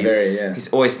guy. Like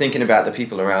he's always thinking about the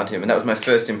people around him. And that was my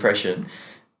first impression.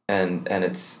 And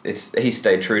he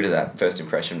stayed true to that first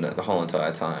impression the whole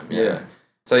entire time. Yeah.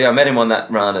 So I met him on that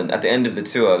run, and at the end of the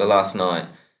tour, the last night,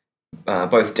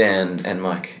 both Dan and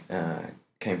Mike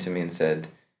came to me and said,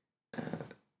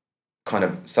 kind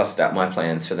of sussed out my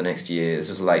plans for the next year. This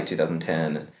was late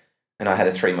 2010, and I had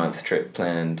a 3-month trip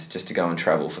planned just to go and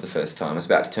travel for the first time. I was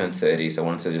about to turn 30, so I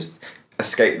wanted to just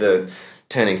escape the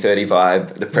turning 30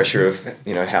 vibe, the pressure of,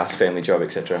 you know, house, family, job,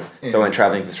 etc. So I went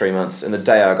traveling for 3 months, and the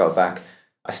day I got back,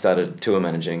 I started tour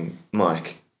managing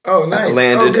Mike. Oh, nice.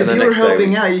 Landed, because you were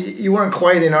helping out. You weren't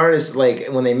quite an artist, like,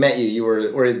 when they met you. You were,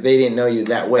 or they didn't know you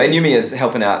that way. They knew me as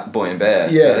helping out Boy and Bear.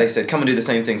 Yeah. So they said, come and do the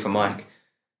same thing for Mike.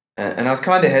 And I was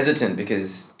kind of hesitant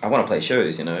because I want to play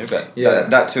shows, you know, but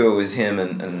that tour was him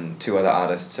and 2 other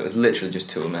artists. So it was literally just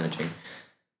tour managing.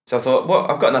 So I thought, well,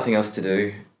 I've got nothing else to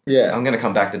do. Yeah. I'm going to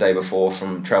come back the day before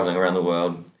from traveling around the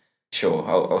world. Sure,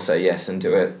 I'll say yes and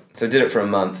do it. So I did it for a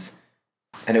month.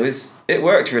 And it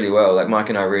worked really well. Like, Mike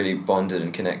and I really bonded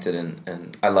and connected,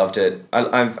 and I loved it.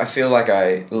 I feel like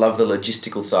I love the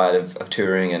logistical side of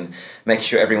touring and making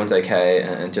sure everyone's okay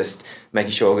and just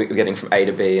making sure we're getting from A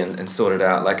to B and sort it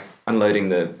out. Like, unloading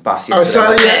the bus yesterday. I saw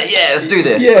like, yeah, let's do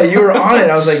this. Yeah, you were on it.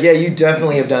 I was like, yeah, you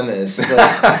definitely have done this.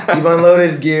 Like, you've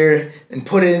unloaded gear and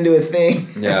put it into a thing.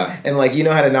 Yeah. And like, you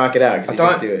know how to knock it out because you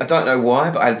just do it. I don't know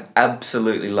why, but I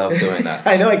absolutely love doing that.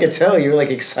 I know, I could tell. You were like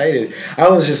excited. I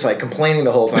was just like complaining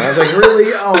the whole time. I was like,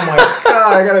 really? Oh my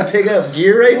God, I got to pick up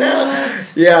gear right now?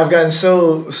 Yeah, I've gotten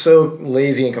so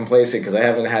lazy and complacent because I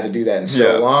haven't had to do that in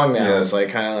so long now. It's like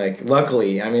kind of like,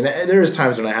 luckily, I mean, there's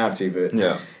times when I have to,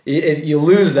 but you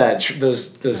lose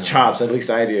those chops. At least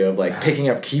I do, of like picking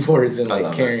up keyboards and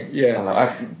like carrying.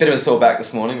 I've a bit of a sore back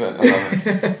this morning, but I love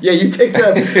it. Yeah, you picked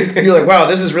up. You're like, wow,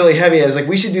 this is really heavy. I was like,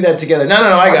 we should do that together. No,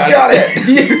 I got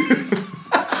it.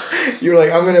 You're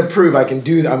like, I'm gonna prove I can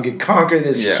do that. I'm gonna conquer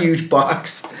this huge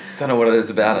box. I just don't know what it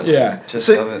is about it. Yeah, just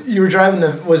so love it. You were driving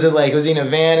was he in a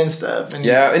van and stuff? And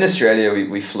in Australia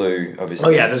we flew obviously.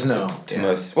 Oh yeah, there's no to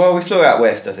most. Well, we flew out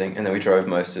west, I think, and then we drove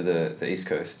most of the east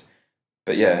coast.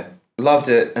 But yeah, loved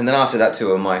it. And then after that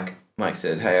tour, Mike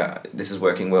said, "Hey, this is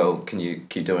working well. Can you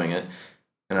keep doing it?"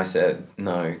 And I said,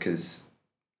 "No, because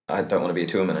I don't want to be a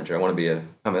tour manager. I want to be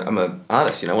I'm an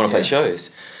artist. I want to play shows."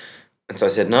 And so I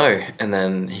said no. And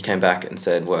then he came back and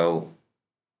said, "Well,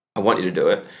 I want you to do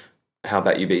it. How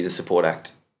about you be the support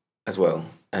act as well,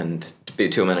 and be a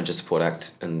tour manager, support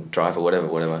act, and driver, whatever."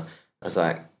 I was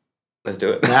like, let's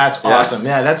do it. That's awesome.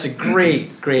 Yeah, that's a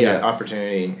great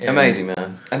opportunity. And amazing,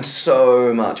 man. And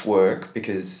so much work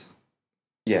because,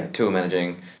 tour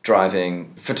managing,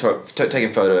 driving,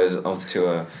 taking photos of the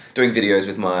tour, doing videos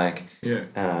with Mike.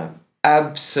 Yeah.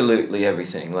 Absolutely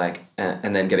everything. Like,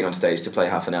 and then getting on stage to play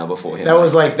half an hour before him. That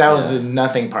was the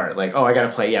nothing part. Like, oh, I got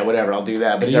to play. Yeah, whatever, I'll do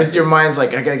that. But your mind's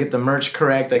like, I got to get the merch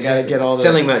correct. I got to get all the...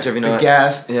 Selling merch every night. The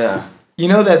gas. Yeah.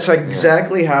 That's like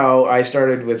exactly how I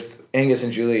started with Angus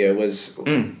and Julia was,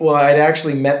 well, I'd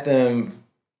actually met them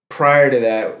prior to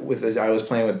that I was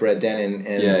playing with Brett Dennen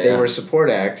and they were a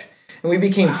support act. And we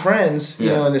became friends, you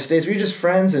know, in the States. We were just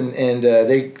friends, and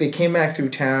they came back through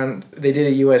town. They did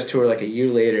a U.S. tour like a year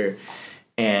later,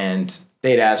 and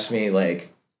they'd asked me,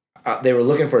 like, they were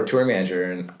looking for a tour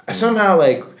manager, and somehow,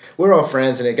 like, we're all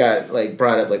friends, and it got, like,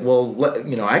 brought up, like, well,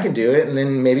 I can do it, and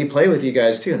then maybe play with you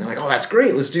guys, too. And they're like, oh, that's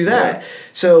great, let's do that. Yeah.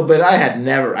 So, but I'd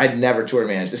never tour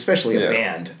managed, especially a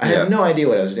band. I had no idea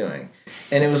what I was doing.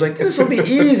 And it was like, this will be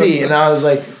easy. And I was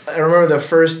like, I remember the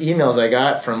first emails I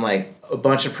got from, like, a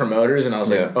bunch of promoters, and I was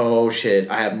like, oh shit,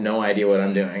 I have no idea what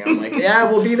I'm doing. I'm like, yeah,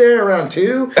 we'll be there around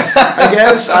 2, I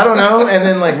guess, I don't know. And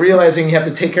then like realizing you have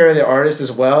to take care of the artist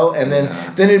as well, and then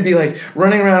it'd be like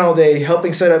running around all day,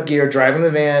 helping set up gear, driving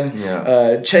the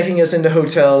van, checking us into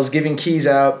hotels, giving keys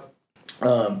out.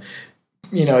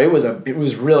 It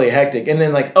was really hectic. And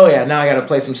then like, oh yeah, now I got to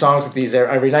play some songs with these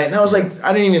every night. And that was like,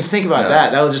 I didn't even think about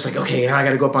that. That was just like, okay, now I got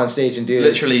to go up on stage and do it.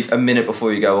 Literally a minute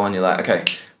before you go on, you're like, okay,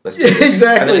 let's do this.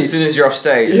 Exactly. And then as soon as you're off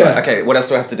stage, like, okay, what else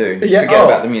do I have to do? Yeah. Forget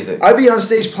about the music. I'd be on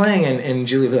stage playing, and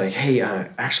Julie would be like, hey,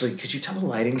 actually, could you tell the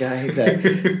lighting guy that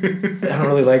I don't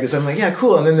really like this? I'm like, yeah,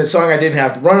 cool. And then the song I didn't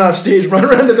have to run off stage, run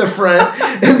around to the front,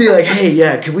 and be like, hey,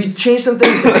 yeah, could we change some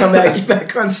things to come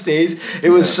back on stage? It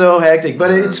was so hectic.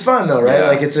 But it's fun, though, right?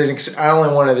 Like, I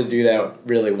only wanted to do that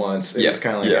really once. It was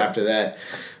kind of like after that.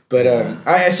 But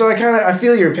I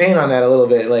feel your pain on that a little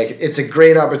bit. Like, it's a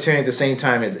great opportunity at the same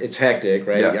time. It's hectic,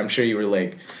 right? Yeah. I'm sure you were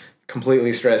like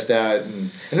completely stressed out, and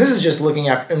this is just looking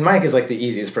after. And Mike is like the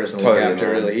easiest person to look after.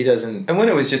 Man. Really, he doesn't. And when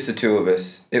it was just the two of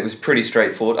us, it was pretty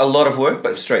straightforward. A lot of work,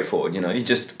 but straightforward. You're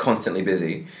just constantly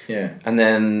busy. Yeah. And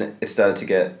then it started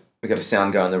to we got a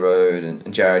sound guy on the road,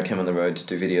 and Jared came on the road to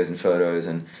do videos and photos,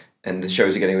 and the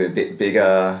shows are getting a bit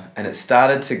bigger. And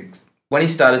when he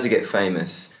started to get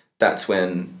famous, that's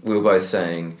when we were both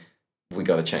saying, we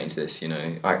got to change this,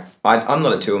 I'm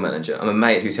not a tour manager. I'm a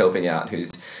mate who's helping out,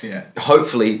 who's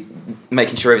hopefully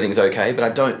making sure everything's okay,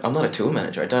 but I'm not a tour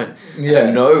manager. I don't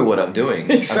know what I'm doing.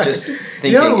 Exactly. I'm just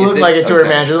thinking, you don't look like a tour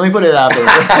manager. Let me put it out there.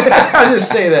 I'll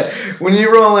just say that. When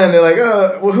you roll in, they're like,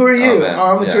 oh, well, who are you?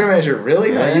 Oh, I'm the tour manager. Really?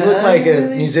 No, you look like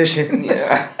a musician.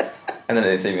 Yeah. And then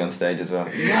they see me on stage as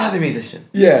well. You are the musician.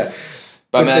 Yeah.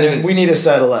 But man, we need to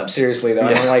settle up, seriously, though.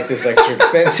 I don't like this extra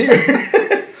expense here.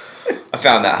 I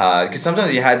found that hard, because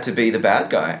sometimes you had to be the bad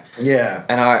guy. Yeah.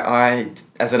 And I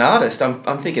as an artist,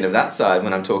 I'm thinking of that side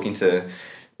when I'm talking to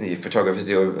the photographers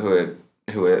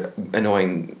who are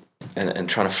annoying and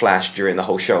trying to flash during the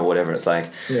whole show or whatever. It's like,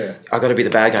 I got to be the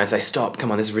bad guy and say, stop,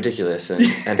 come on, this is ridiculous.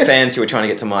 And fans who are trying to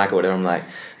get to Mike or whatever, I'm like,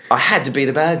 I had to be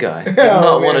the bad guy. I did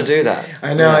not want to do that.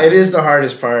 I know, it is the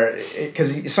hardest part,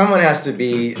 because someone has to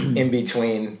be in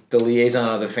between the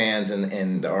liaison of the fans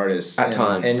and the artists. At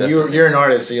times, and you're an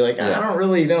artist, so you're like, I don't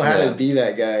really know how to be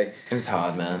that guy. It was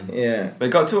hard, man. Yeah. But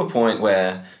it got to a point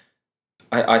where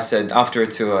I said after a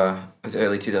tour, it was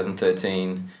early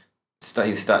 2013, he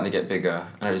was starting to get bigger,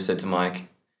 and I just said to Mike,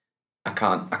 I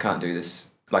can't do this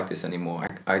like this anymore.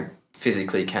 I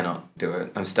physically cannot do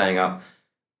it. I'm staying up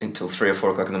until 3 or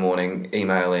 4 o'clock in the morning,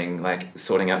 emailing, like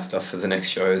sorting out stuff for the next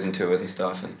shows and tours and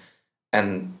stuff,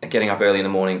 and getting up early in the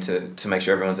morning to make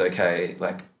sure everyone's okay,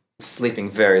 like sleeping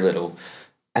very little,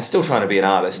 and still trying to be an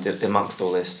artist amongst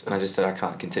all this. And I just said, I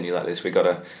can't continue like this. We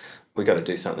gotta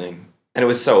do something. And it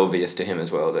was so obvious to him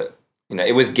as well that, you know,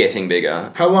 it was getting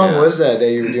bigger. How long was that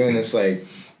you were doing this like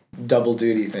double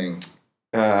duty thing?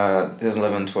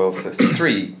 2011, 12,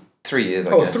 13, 3 years,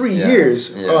 I guess. Oh, 3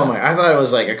 years? Yeah. Oh my, I thought it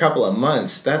was like a couple of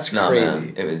months. That's crazy.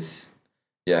 Man, it was,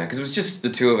 because it was just the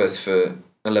two of us for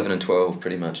 11 and 12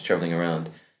 pretty much traveling around.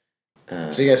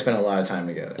 So you guys spent a lot of time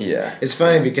together. Yeah. It's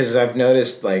funny because I've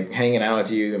noticed, like, hanging out with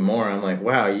you more, I'm like,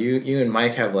 wow, you and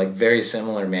Mike have, like, very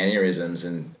similar mannerisms,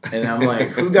 and I'm like,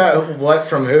 who got what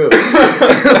from who?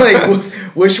 Like,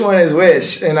 which one is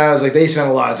which? And I was like, they spent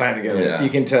a lot of time together. Yeah. You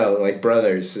can tell, like,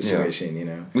 brothers situation, you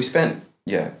know? We spent,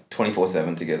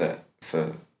 24/7 together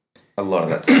for a lot of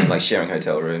that time, like sharing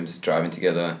hotel rooms, driving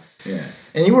together. Yeah.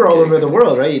 And you were all over the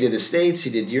world, right? You did the States,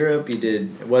 you did Europe,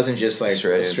 it wasn't just, like,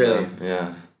 Australia. Well.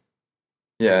 Yeah.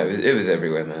 Yeah, it was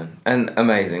everywhere, man. And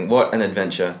amazing. What an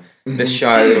adventure. This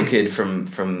shy little kid from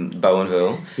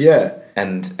Bowenville. Yeah.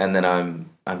 And then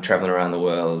I'm traveling around the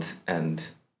world, and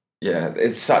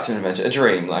it's such an adventure. A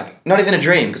dream, like not even a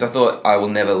dream, because I thought I will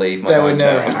never leave my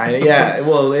hometown.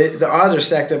 Well, the odds are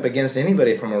stacked up against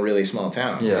anybody from a really small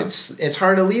town. Yeah. It's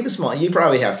hard to leave a small. You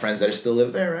probably have friends that still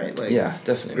live there, right? Like, yeah,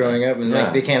 definitely. Growing up, and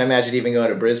like they can't imagine even going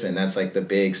to Brisbane. That's like the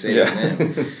big city.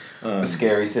 Yeah. A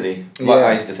scary city. Well,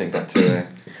 I used to think that too.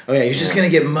 Oh yeah, you're just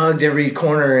gonna get mugged every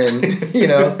corner, and you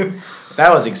know, that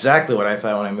was exactly what I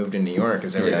thought when I moved to New York.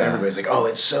 Because everybody's like, "Oh,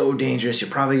 it's so dangerous. You're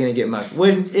probably gonna get mugged."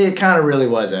 When it kind of really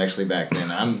was actually back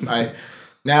then.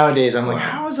 Nowadays I'm like,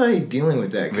 how was I dealing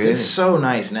with that? Because it's so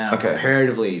nice now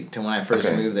comparatively to when I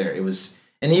first moved there. It was,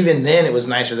 and even then it was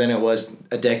nicer than it was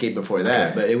a decade before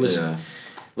that. But it was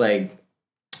like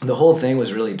the whole thing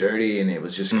was really dirty, and it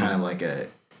was just kind of like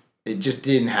it just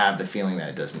didn't have the feeling that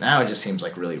it does now. It just seems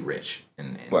like really rich,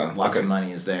 and lots of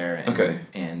money is there,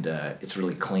 and it's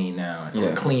really clean now,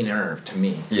 or cleaner to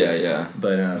me. Yeah.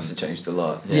 But it's changed a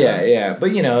lot. Yeah.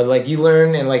 But you know, like you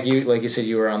learn, and like you said,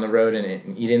 you were on the road,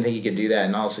 and you didn't think you could do that,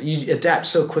 and also you adapt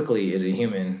so quickly as a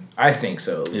human. I think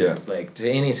so. Like to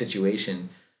any situation.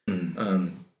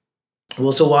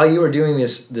 Well, so while you were doing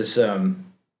this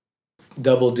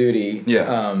double duty,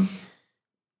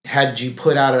 had you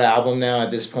put out an album now at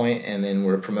this point, and then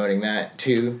we're promoting that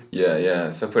too?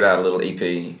 Yeah. So I put out a little EP.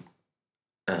 It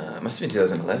must have been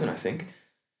 2011, I think.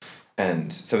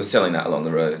 And so I was selling that along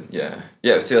the road. Yeah,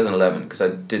 it was 2011 because I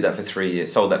did that for 3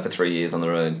 years, sold that for 3 years on the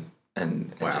road,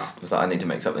 and just was like, I need to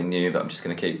make something new, but I'm just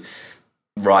going to keep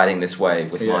riding this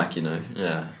wave with Mike, you know?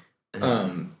 Yeah.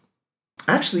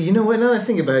 Actually, you know what? Now that I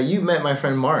think about it, you met my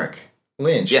friend Mark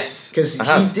Lynch. Yes. Because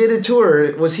he did a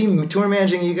tour. Was he tour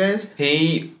managing you guys?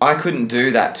 I couldn't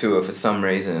do that tour for some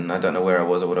reason. I don't know where I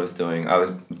was or what I was doing. I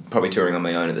was probably touring on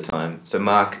my own at the time. So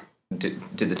Mark did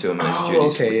the tour manager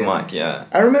duties with Mike,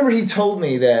 I remember he told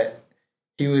me that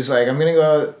he was like, I'm going to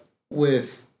go out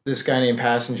with this guy named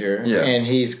Passenger. Yeah. And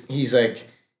he's like,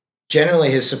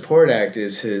 generally his support act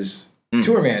is his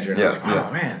tour manager. And I was like,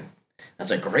 oh, man. That's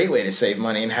a great way to save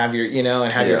money and have your,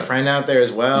 your friend out there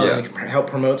as well, and you can help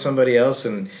promote somebody else.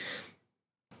 And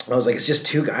I was like, it's just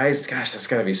two guys. Gosh, that's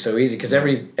gotta be so easy, because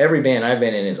every band I've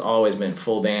been in has always been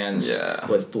full bands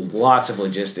with lots of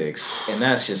logistics, and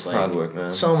that's just like hard work,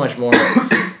 man. So much more.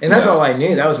 And that's all I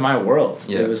knew. That was my world.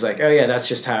 Yeah. It was like, oh yeah, that's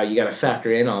just how you got to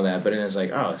factor in all that. But then it's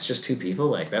like, oh, it's just two people.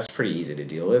 Like that's pretty easy to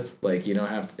deal with. Like you don't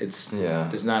have.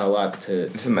 There's not a lot to.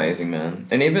 It's amazing, man,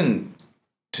 and even.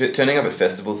 Turning up at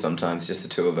festivals sometimes, just the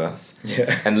two of us.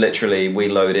 Yeah. And literally we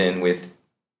load in with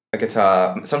a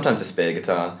guitar, sometimes a spare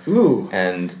guitar. Ooh.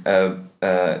 And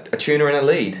a tuner and a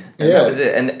lead. And that was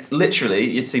it. And literally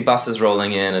you'd see buses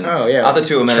rolling in and other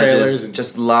tour managers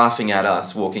just laughing at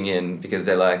us walking in because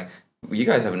they're like, well, you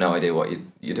guys have no idea what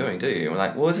you're doing, do you? And we're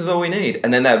like, well, this is all we need.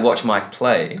 And then they'd watch Mike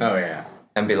play. Oh, yeah.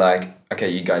 And be like, okay,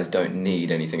 you guys don't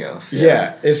need anything else.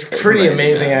 Yeah, it's pretty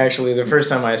amazing actually. The first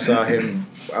time I saw him,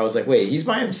 I was like, wait, he's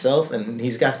by himself and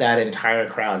he's got that entire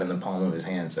crowd in the palm of his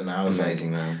hands. And I was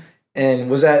amazing, man. And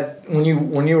was that when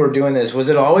you were doing this, was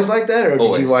it always like that, or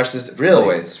did you watch this really?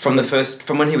 Always. From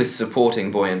when he was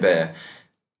supporting Boy and Bear,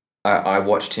 I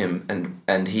watched him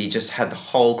and he just had the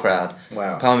whole crowd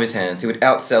palm of his hands. He would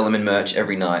outsell them in merch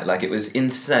every night. Like it was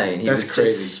insane. He was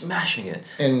crazy. Just smashing it.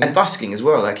 And busking as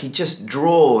well. Like he just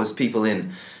draws people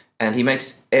in. and he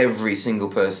makes every single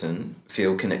person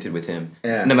feel connected with him.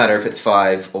 Yeah. No matter if it's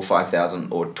 5 or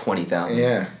 5,000 or 20,000.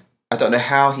 Yeah. I don't know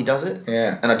how he does it.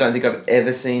 Yeah. And I don't think I've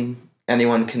ever seen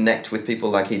anyone connect with people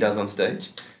like he does on stage.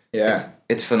 Yeah.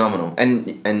 It's phenomenal.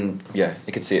 And yeah,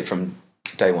 you could see it from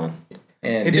day one.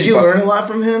 And did you learn a lot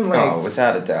from him? Like,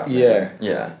 without a doubt. Yeah. Man.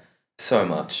 Yeah. So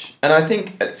much. And I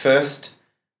think at first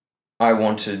I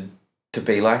wanted to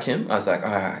be like him. I was like,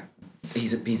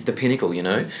 he's the pinnacle, you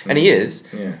know? And he is.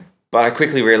 Yeah. But I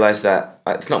quickly realized that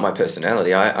it's not my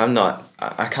personality.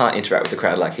 I can't interact with the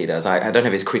crowd like he does. I don't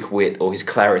have his quick wit or his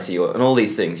clarity and all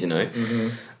these things, you know? Mm-hmm.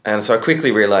 And so I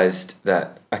quickly realized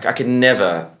that I could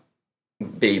never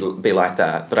be like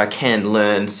that, but I can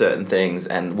learn certain things,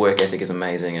 and work ethic is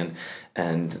amazing,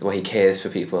 and the way he cares for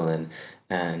people,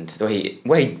 and the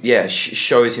way he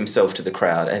shows himself to the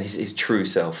crowd, and his true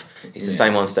self. He's the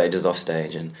same on stage as off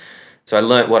stage. And so I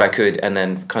learnt what I could, and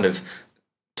then kind of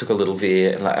took a little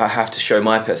veer, and like, I have to show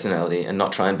my personality and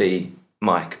not try and be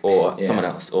Mike or someone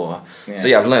else. So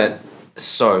I've learnt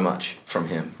so much from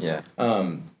him. Yeah.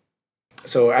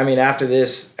 So I mean, after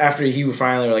you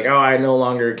finally were like, oh, I no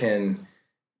longer can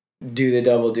do the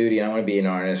double duty, and I want to be an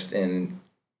artist, and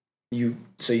you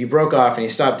broke off and you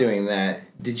stopped doing that.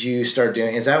 Did you start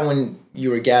doing? Is that when you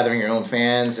were gathering your own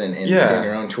fans and doing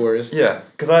your own tours? Yeah,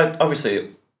 because I obviously,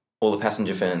 all the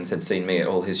Passenger fans had seen me at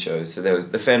all his shows, so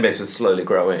the fan base was slowly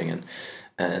growing,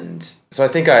 and so I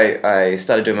think I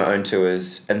started doing my own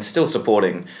tours and still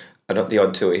supporting the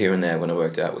odd tour here and there when I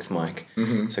worked out with Mike.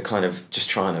 Mm-hmm. So kind of just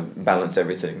trying to balance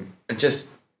everything, and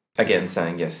just again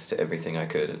saying yes to everything I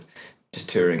could, and just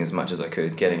touring as much as I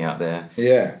could, getting out there,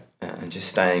 and just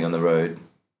staying on the road,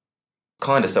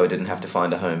 kind of so I didn't have to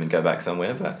find a home and go back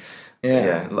somewhere, but.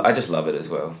 Yeah, I just love it as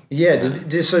well. Yeah,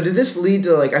 did this lead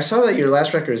to, like, I saw that your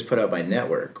last record was put out by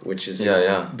Network, which is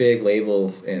a big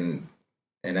label in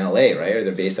LA, right? Or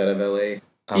they're based out of LA?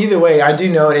 Either way, I do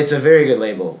know it's a very good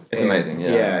label. It's amazing,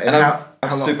 yeah. Yeah, and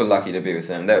I'm super lucky to be with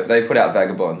them. They put out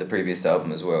Vagabond, the previous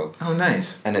album, as well. Oh,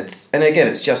 nice. And again,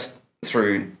 it's just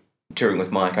through touring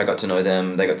with Mike, I got to know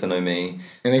them, they got to know me.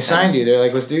 And they signed you, they're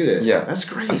like, let's do this. Yeah. That's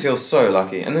great. I feel so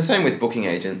lucky. And the same with booking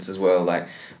agents as well, like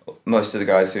most of the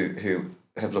guys who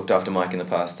have looked after Mike in the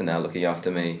past are now looking after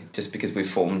me, just because we've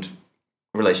formed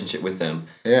a relationship with them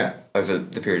over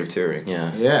the period of touring.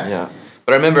 Yeah.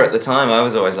 But I remember at the time, I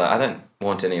was always like, I don't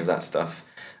want any of that stuff.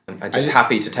 I'm just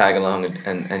happy to tag along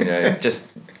and you know, just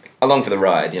along for the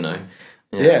ride, you know.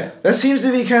 Yeah, that seems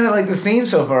to be kind of like the theme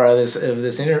so far of this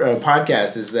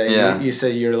podcast, is that you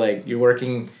said you're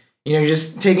working, you know, you're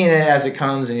just taking it as it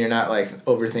comes and you're not like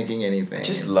overthinking anything. I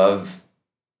just love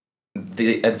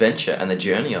the adventure and the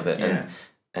journey of it,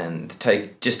 and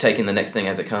taking the next thing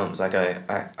as it comes. Like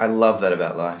I love that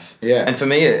about life. Yeah. And for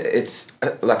me, it's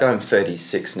like I'm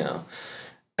 36 now,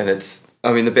 and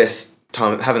the best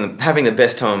time, having the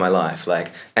best time of my life,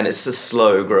 like, and it's a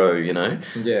slow grow, you know.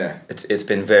 Yeah. It's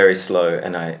been very slow,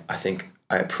 and I think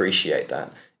I appreciate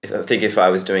that. If I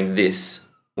was doing this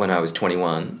when I was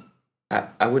 21,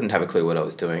 I wouldn't have a clue what I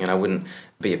was doing, and I wouldn't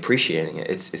be appreciating it.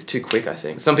 It's too quick, I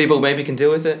think. Some people maybe can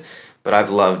deal with it, but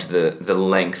I've loved the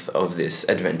length of this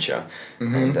adventure,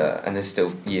 and there's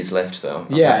still years left. So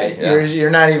I'm happy. You're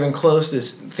not even close to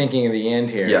thinking of the end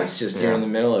here. Yeah. It's just you're in the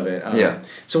middle of it.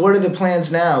 So what are the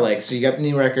plans now? Like, so you got the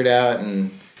new record out,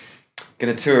 and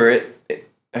gonna tour it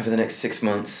over the next 6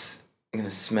 months. I'm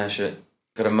gonna smash it.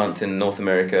 Got a month in North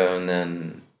America, and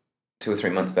then 2 or 3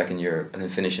 months back in Europe, and then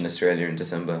finish in Australia in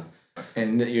December.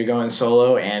 And you're going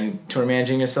solo and tour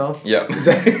managing yourself? Yep.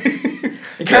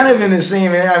 You're kind of in the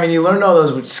same. I mean, you learned all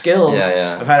those skills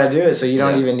of how to do it, so you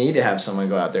don't even need to have someone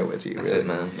go out there with you. That's it,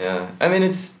 man. Yeah. I mean,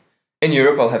 it's in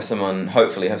Europe. I'll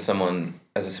hopefully have someone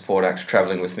as a support act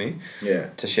traveling with me. Yeah.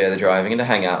 To share the driving and to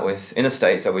hang out with. In the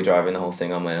States, I'll be driving the whole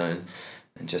thing on my own,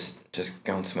 and just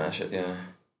go and smash it. Yeah.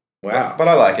 Wow. But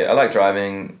I like it. I like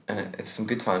driving, and it's some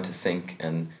good time to think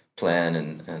and plan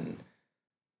and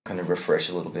kind of refresh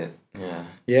a little bit. Yeah.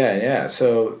 Yeah.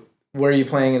 So where are you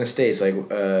playing in the States? Like,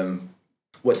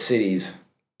 what cities?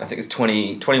 I think it's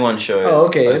 21 shows. Oh,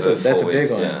 okay. That's a big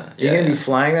one. Yeah. You're going to be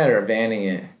flying that or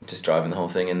vanning it? Just driving the whole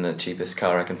thing in the cheapest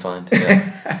car I can find.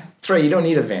 Yeah. That's right. You don't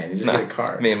need a van. You just get a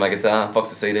car. Me and my guitar,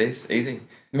 box of CDs. Easy.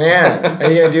 Man.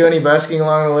 Are you going to do any busking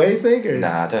along the way, you think? Or?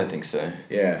 Nah, I don't think so.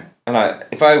 Yeah. And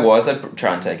if I was, I'd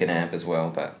try and take an amp as well,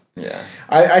 but... Yeah,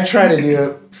 I try to do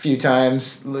it a few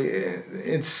times.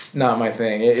 It's not my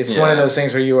thing. It's one of those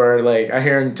things where you are like, I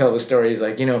hear him tell the stories,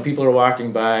 like, you know, people are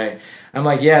walking by. I'm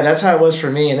like, yeah, that's how it was for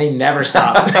me, and they never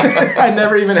stop. I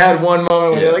never even had one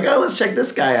moment when they're like, oh, let's check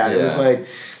this guy out. It was like,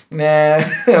 nah.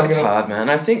 It's hard, man.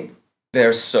 I think there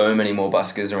are so many more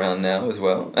buskers around now as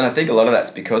well. And I think a lot of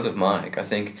that's because of Mike. I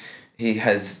think he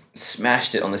has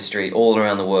smashed it on the street all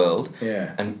around the world.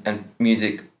 Yeah. And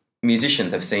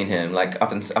musicians have seen him, like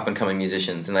up and coming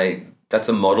musicians, and that's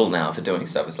a model now for doing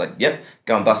stuff. It's like, yep,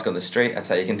 go and busk on the street. That's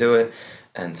how you can do it.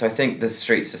 And so I think the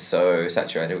streets are so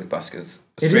saturated with buskers,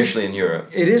 especially in Europe.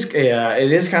 It is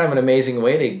kind of an amazing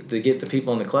way to get the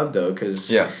people in the club, though,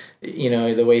 because you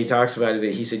know, the way he talks about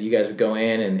it, he said you guys would go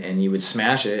in and you would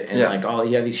smash it, and like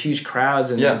you have these huge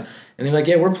crowds, and and they're like,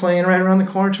 yeah, we're playing right around the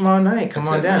corner tomorrow night. Come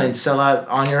on down and sell out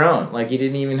on your own. Like, you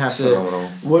didn't even have to.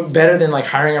 What better than like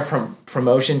hiring a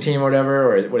promotion team or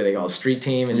whatever, or what do they call a street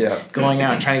team, and going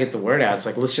out and trying to get the word out. It's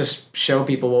like, let's just show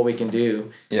people what we can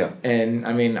do. Yeah. And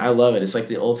I mean, I love it. It's like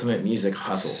the ultimate music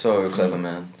hustle. So clever,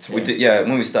 man. We did,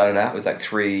 when we started out, it was like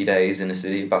 3 days in the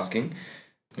city busking.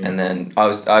 Yeah. And then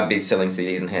I'd be selling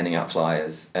CDs and handing out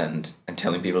flyers and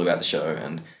telling people about the show.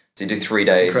 And so you do 3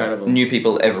 days, new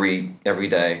people every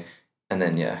day. And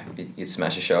then, you'd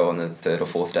smash a show on the 3rd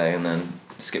or 4th day and then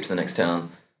skip to the next town.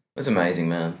 It was amazing,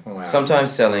 man. Wow.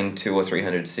 Sometimes selling 200 or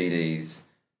 300 CDs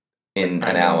in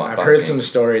an hour. I've heard some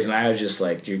stories, and I was just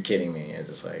like, you're kidding me. It's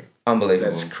just like...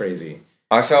 Unbelievable. That's crazy.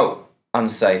 I felt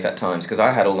unsafe at times because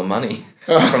I had all the money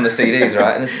from the CDs,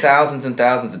 right? And there's thousands and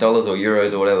thousands of dollars or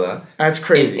euros or whatever. That's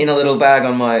crazy. In a little bag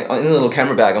in a little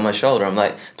camera bag on my shoulder. I'm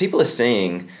like, people are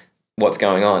seeing what's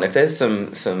going on. If there's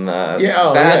some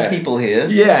bad people here.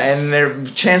 Yeah,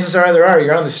 and chances are there are.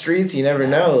 You're on the streets, you never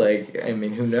know. Like, I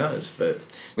mean, who knows? But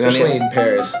especially in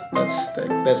Paris,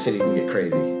 that city can get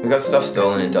crazy. We got stuff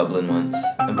stolen in Dublin once,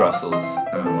 in Brussels.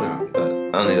 Oh, wow. But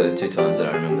only those 2 times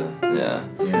that I remember.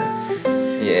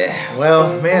 Yeah.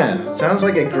 Well, man, sounds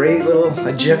like a great little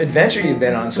adventure you've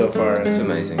been on so far. It's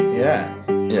amazing. Yeah.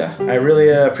 Yeah. I really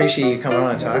appreciate you coming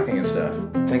on and talking and stuff.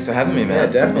 Thanks for having me, man. Yeah,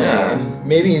 definitely. Yeah. And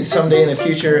maybe someday in the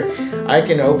future, I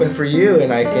can open for you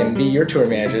and I can be your tour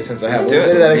manager since I have a little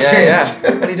bit of that experience.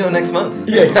 Yeah. What are you doing next month?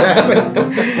 Yeah, exactly.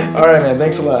 All right, man.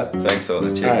 Thanks a lot. Thanks,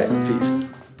 Sola. Cheers. All right. Peace.